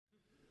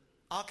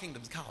Our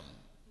kingdom's come.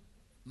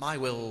 My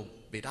will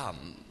be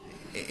done,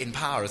 in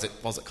power as it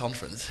was at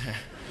conference.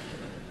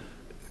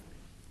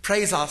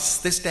 Praise us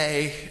this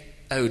day,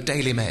 O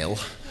Daily Mail,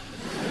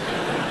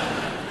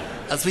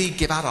 as we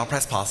give out our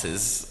press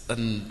passes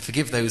and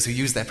forgive those who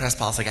use their press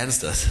pass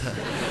against us.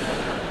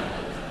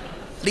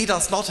 Lead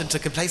us not into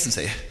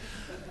complacency,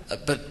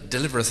 but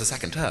deliver us a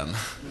second term.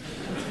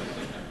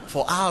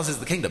 For ours is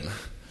the kingdom.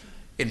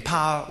 In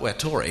power we're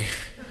Tory.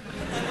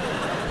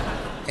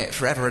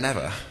 Forever and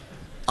ever.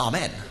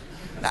 Amen.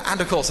 And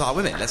of course our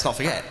women, let's not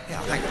forget.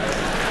 Yeah, thank you.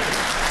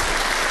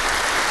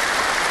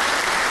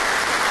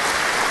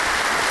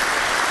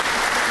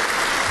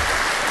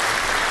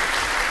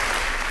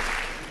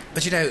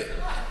 But you know,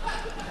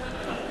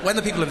 when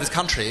the people of this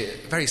country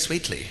very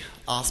sweetly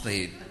asked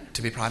me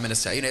to be Prime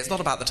Minister, you know, it's not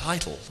about the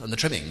title and the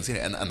trimmings, you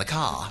know, and the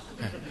car.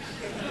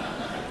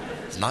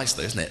 It's nice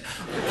though, isn't it?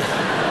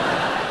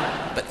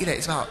 But, you know,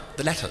 it's about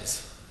the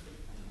letters.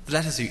 The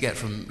letters you get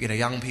from, you know,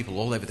 young people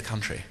all over the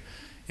country,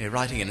 you know,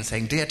 writing in and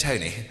saying, "Dear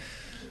Tony,"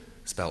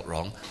 spelt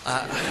wrong,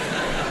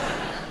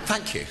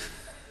 thank you.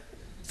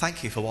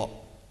 Thank you for what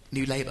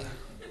New Labour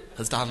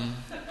has done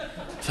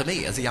for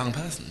me as a young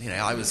person. You know,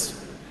 I was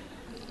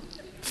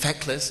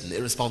feckless and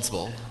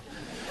irresponsible.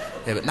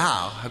 Yeah, but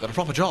now I've got a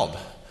proper job,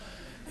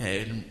 you know,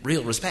 in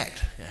real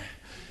respect. Yeah.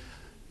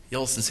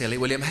 Yours sincerely,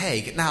 William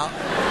Hague. Now,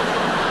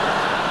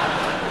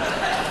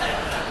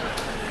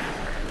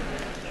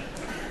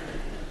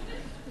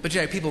 but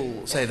you know,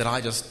 people say that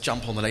I just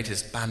jump on the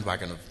latest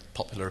bandwagon of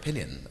popular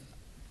opinion.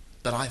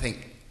 But I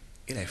think,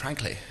 you know,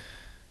 frankly,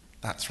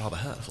 that's rather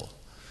hurtful.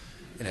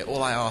 You know,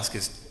 all I ask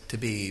is to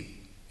be,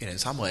 you know, in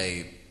some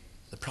way,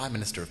 the Prime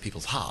Minister of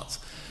people's hearts.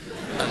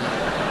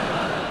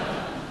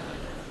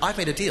 I've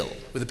made a deal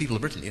with the people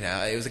of Britain, you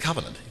know, it was a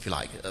covenant, if you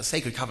like, a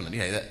sacred covenant,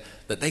 you know,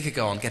 that they could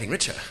go on getting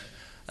richer,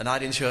 and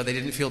I'd ensure they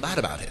didn't feel bad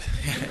about it.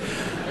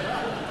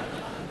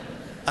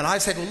 And I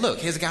said, well, look,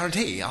 here's a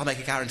guarantee. I'll make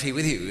a guarantee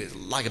with you,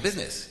 like a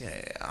business. You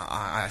know,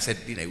 I said,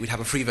 you know, we'd have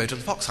a free vote on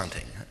fox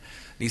hunting. And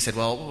he said,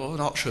 well, we're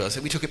not sure.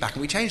 So we took it back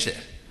and we changed it.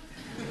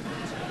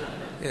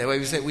 You know,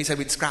 we said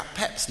we'd scrap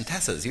Peps and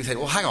Tessers. You said,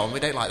 well, hang on, we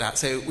don't like that.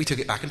 So we took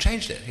it back and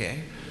changed it, you know.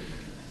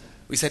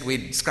 We said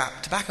we'd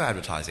scrap tobacco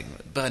advertising.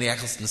 Bernie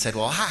Eccleston said,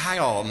 well, hang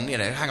on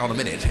a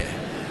minute here,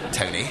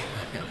 Tony,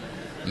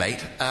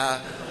 mate.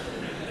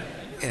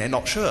 You know,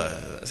 not sure.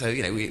 So,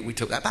 you know, we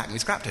took that back and we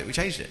scrapped it, we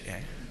changed it, you know.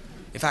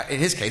 In fact, in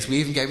his case, we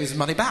even gave him his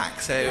money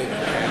back, so...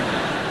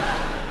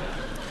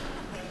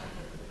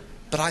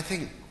 But I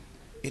think,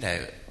 you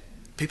know,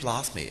 people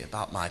ask me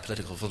about my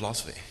political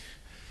philosophy.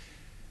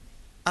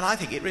 And I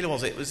think it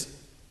was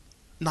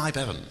Nye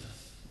Bevan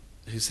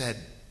who said,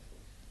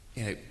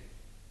 you know,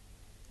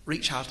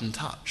 reach out and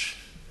touch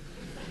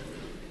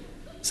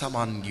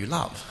someone you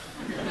love.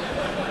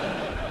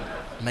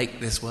 Make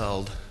this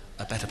world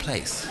a better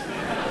place.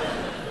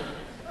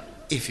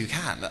 If you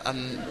can.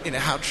 And, you know,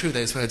 how true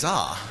those words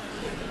are.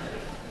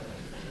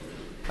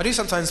 I do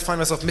sometimes find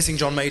myself missing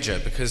John Major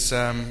because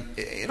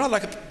you're not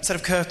like a set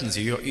of curtains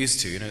you're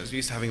used to, you know,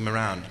 used to having him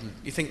around.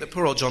 You think that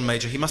poor old John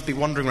Major, he must be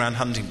wandering around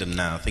Huntingdon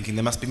now, thinking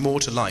there must be more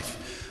to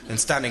life than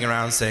standing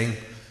around saying,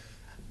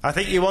 "I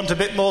think you want a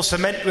bit more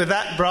cement with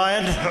that,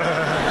 Brian."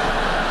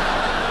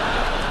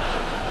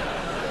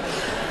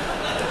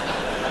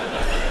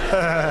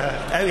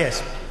 Oh,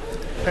 yes.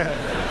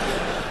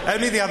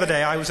 Only the other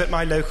day I was at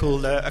my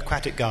local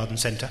aquatic garden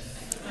centre.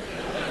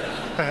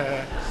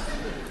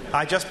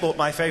 I just bought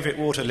my favourite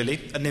water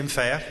lily, a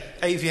nymphea,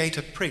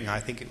 aviator pring, I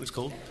think it was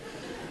called,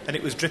 and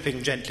it was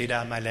dripping gently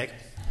down my leg.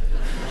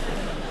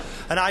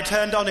 And I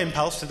turned on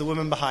impulse to the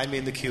woman behind me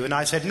in the queue and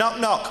I said, "Knock,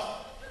 knock."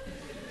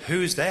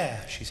 "Who's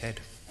there?" she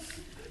said.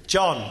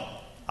 "John,"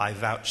 I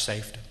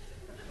vouchsafed.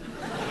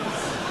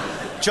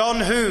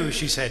 "John who?"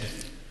 she said.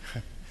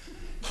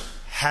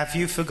 "Have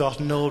you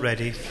forgotten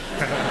already?"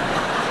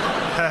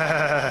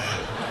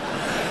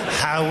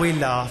 How we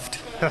laughed.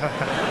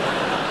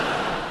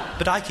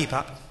 But I keep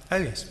up. Oh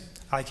yes,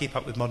 I keep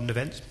up with modern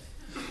events.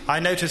 I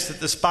notice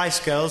that the Spice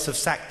Girls have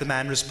sacked the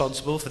man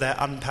responsible for their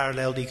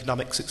unparalleled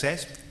economic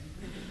success.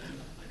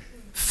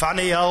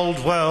 Funny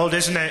old world,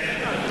 isn't it?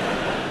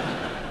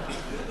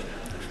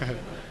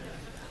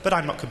 But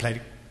I'm not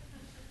complaining.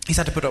 He's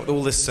had to put up with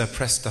all this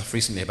press stuff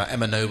recently about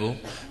Emma Noble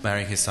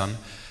marrying his son. And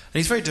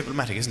he's very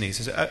diplomatic, isn't he? He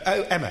says,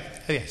 oh, Emma.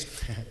 Oh, yes.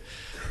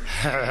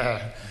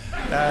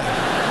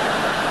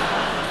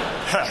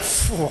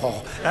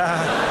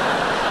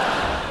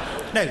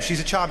 No, she's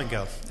a charming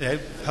girl. You know,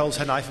 holds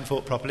her knife and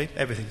fork properly,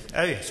 everything.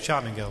 Oh, yes,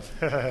 charming girl.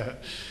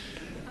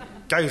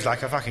 Goes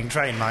like a fucking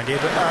train, mind you,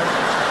 but...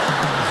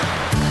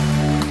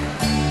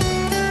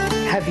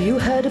 Have you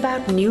heard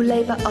about New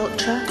Labour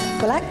Ultra?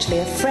 Well, actually,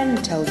 a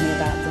friend told me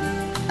about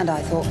them. And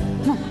I thought,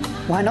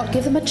 why not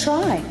give them a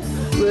try?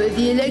 Well,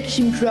 the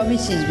election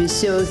promises were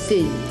so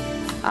thin.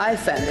 I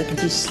found I could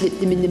just slip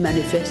them in the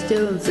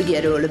manifesto and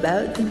forget all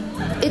about them.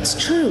 It's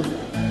true.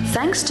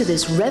 Thanks to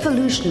this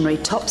revolutionary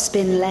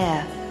top-spin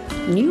layer,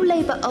 New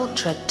Labour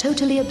Ultra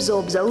totally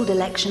absorbs old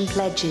election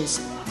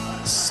pledges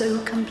so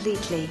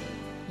completely,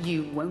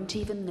 you won't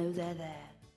even know they're there.